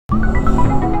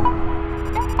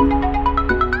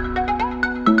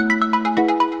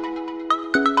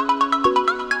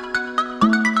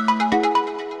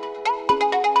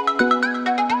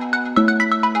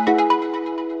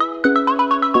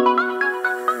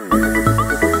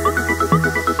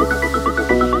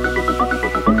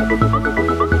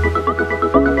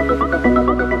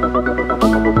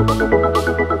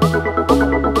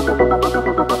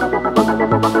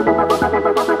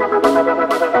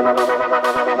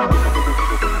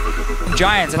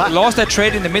Giants, and they lost that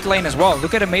trade in the mid lane as well.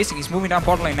 Look at Amazing, he's moving down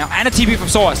bottom lane now, and a TP from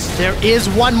Source. There is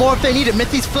one more if they need it.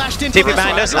 Mythi's flashed into TP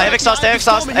behind us. I have exhaust,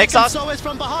 exhaust.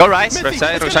 Go right.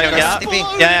 Yeah,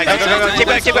 go.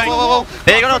 Keep going.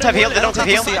 They don't have heal, they don't have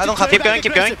heal.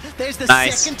 Keep going.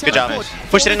 Nice, good job.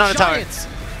 Push it in on the tower.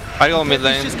 I go mid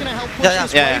lane.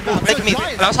 Yeah. Take mid.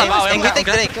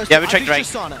 Yeah, we check Drake.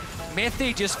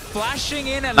 Mythi just flashing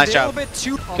in a Nice little job. bit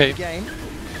too. Okay.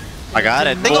 I got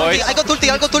it, boys. I got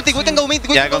ulti. We can go mid.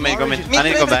 Yeah, go mid. I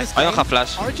need to go back. I don't have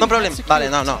flash. No problem. Vale,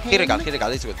 no. He recall,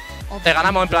 it's good. Te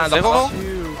ganamos en plan. Go.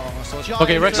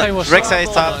 Okay, Rek'Sai was... Rek'Sai is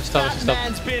top. Stop.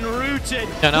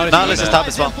 Yeah, Now this is top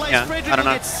as well. Yeah, I don't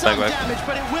know. Back.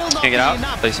 Can you get out?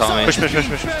 They saw me. Push. Can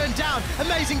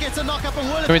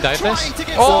we dive this?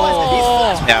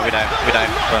 Oh! Yeah, we dive.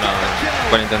 Bueno,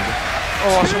 buen intento.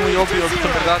 Oh, soy muy obvio, en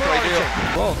verdad,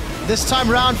 Whoa. This time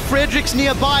round, Frederick's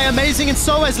nearby. Amazing and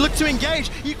Soaz look to engage.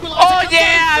 Oh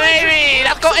yeah, baby!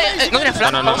 Let's go! No tienes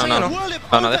flash. No,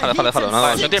 déjalo. No,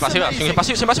 no tiene pasiva. Sin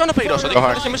pasiva no es peligroso.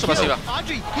 Siempre su pasiva.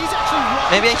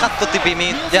 Maybe I have to TP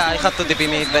mid. Yeah, I have to TP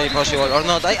mid, very possible. Or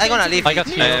not, I gonna leave. I got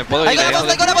heal. Puedo ir. I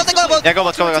got a bot. Yeah, go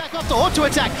bot. Auto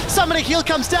attack. Summoning heal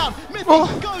comes down.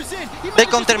 Goes in. They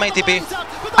counter my TP.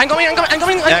 I'm coming.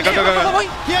 Yeah, go.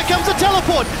 Here comes a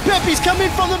teleport. Pepe's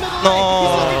coming from the middle.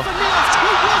 No.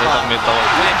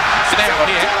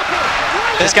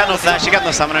 He's got no flash, he got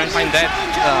no summoner. I'm dead.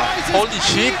 Holy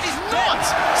shit. Not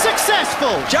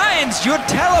successful. Giants, your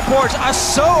teleports are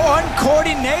so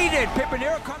uncoordinated.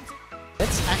 Pepinero comes in.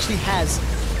 This actually has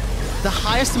the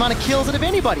highest amount of kills out of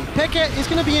anybody. Pekka is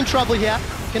going to be in trouble here.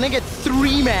 Going to get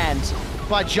 3-manned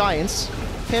by Giants.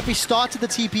 Pepe started the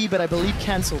TP, but I believe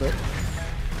cancelled it.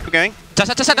 Keep going. It's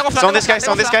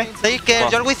on this guy. Take care,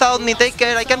 you're without me, take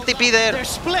care, I can TP there. They're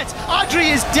split. Audrey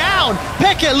is down.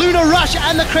 Pekka, Luna Rush,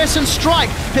 and the Crescent Strike.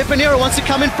 Pepinero wants to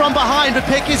come in from behind, but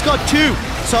Pekka's got 2.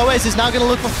 Soaz is now going to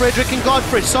look for Frederick and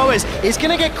Godfrey. Soaz is going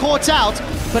to get caught out,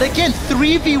 but again,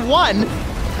 3v1,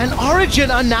 and Origen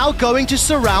are now going to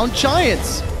surround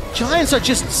Giants. Giants are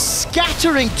just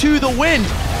scattering to the wind.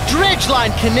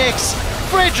 Dredgeline connects.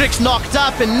 Frederick's knocked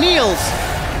up and kneels.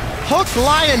 Hook,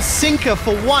 Lion, Sinker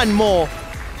for one more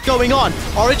going on.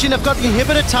 Origen have got the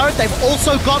inhibitor turret. They've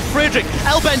also got Frederick.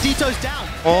 El Bandito's down.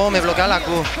 Oh, me bloquea la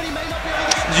Q.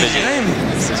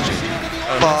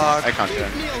 Fuck. I can't do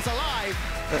it.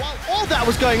 While all that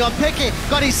was going on, Peke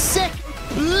got his second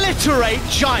obliterate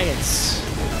Giants.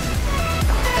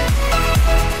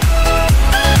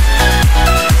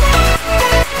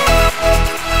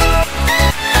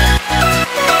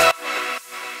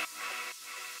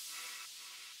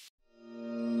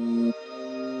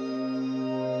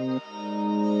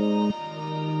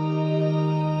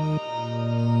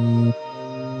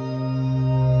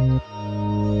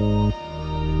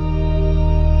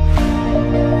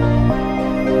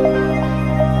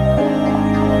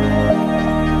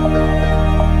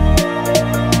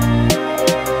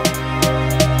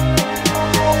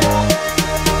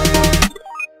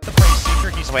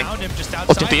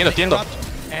 Entiendo.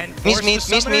 Miss me.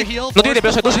 No tiene,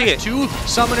 pero tú sigue.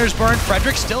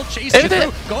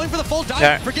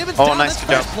 Yeah. Oh, nice, good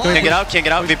job. Can't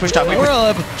get out. We pushed out.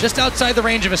 Just outside the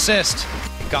range of assist.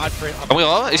 Godfrey.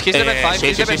 Es que es level 5.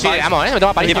 Sí, vamos, me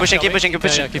toma paliza. Keep pushing.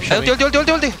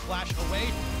 Ulti.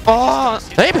 Oh,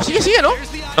 pero sigue, ¿no?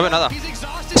 No veo nada.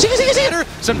 Sigue.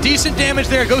 Some decent damage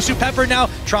there. Goes to Pepper now,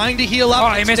 trying to heal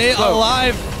up and stay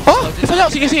alive. Oh, he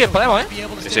fallado, sigue, podemos,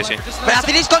 Sí. But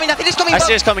Azir is coming.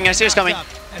 I see it's coming.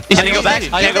 Can you go back?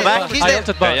 He's there.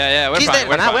 Yeah, we're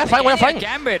fine. We're fine.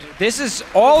 Gambit, this is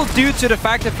all due to the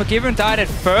fact that Forgiven died at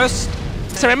first.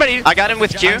 So remember, I got him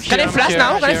with Q. Can I flash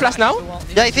now?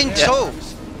 Yeah, I think so.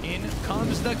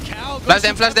 Flash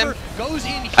them.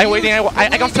 I'm waiting.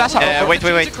 I can flash out. Yeah, wait.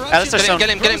 Alistair's zone. Kill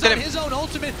him.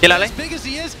 Kill Ali.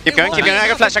 Keep going. I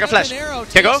got flash.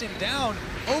 Okay, go.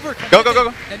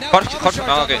 Go. Jorge.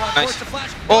 Oh, okay, nice.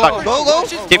 Go.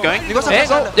 Keep going. Go.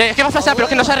 Es que va a flashar, pero es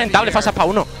que no sea rentable flasha para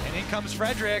uno.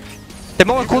 Te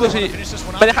pongo escudo si...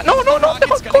 Me deja... No,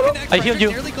 tengo escudo. I heal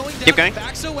you. Keep going.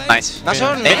 Nice.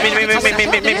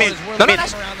 Mid.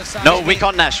 No, we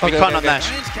can't Nash. We can't Nash.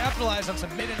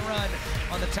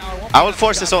 I will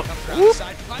force this ult.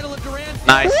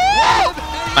 Nice.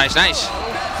 Nice.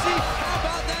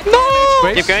 No!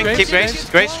 Keep going.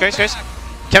 Grace.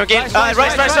 Can we get...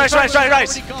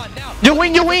 Rise. You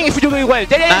win if you do it well.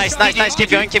 Nice. Keep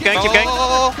going.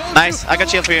 Nice. I got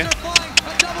shield for you.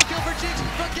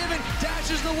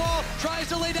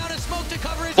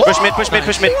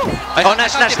 Push mid. Oh,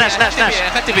 Nash.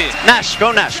 Nash,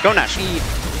 go Nash.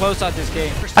 Close out this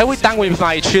game. I will tank with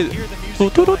my shield.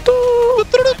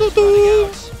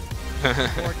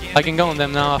 I can go on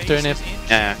them now after an if.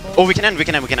 Yeah. Oh, we can end. We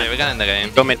can end the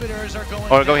game. Go mid.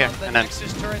 Or go here and then.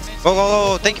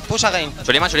 Go. Take push again.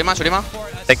 Shurima.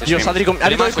 Take the Dios, stream.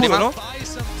 Adri con escudo, ¿no?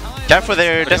 Careful,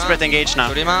 they're desperate engage now.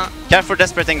 Shurima. Careful,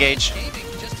 desperate engage.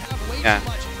 Yeah.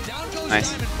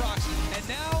 Nice.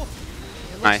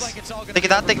 Nice. Take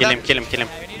that. Kill him.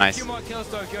 Nice.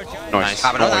 Noise.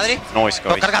 Cabrón, Adri. Noise,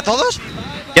 ¿Lo guys. carga todos?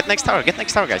 Get next tower,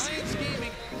 guys.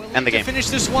 End the game. Finish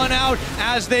this one out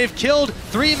as they've killed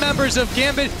 3 members of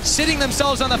Gambit, sitting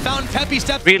themselves on the fountain. Peppy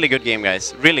steps. Really good game,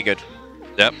 guys. Really good.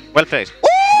 Yep. Well played.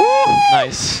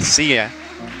 Nice. See ya.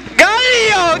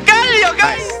 Galio,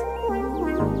 guys!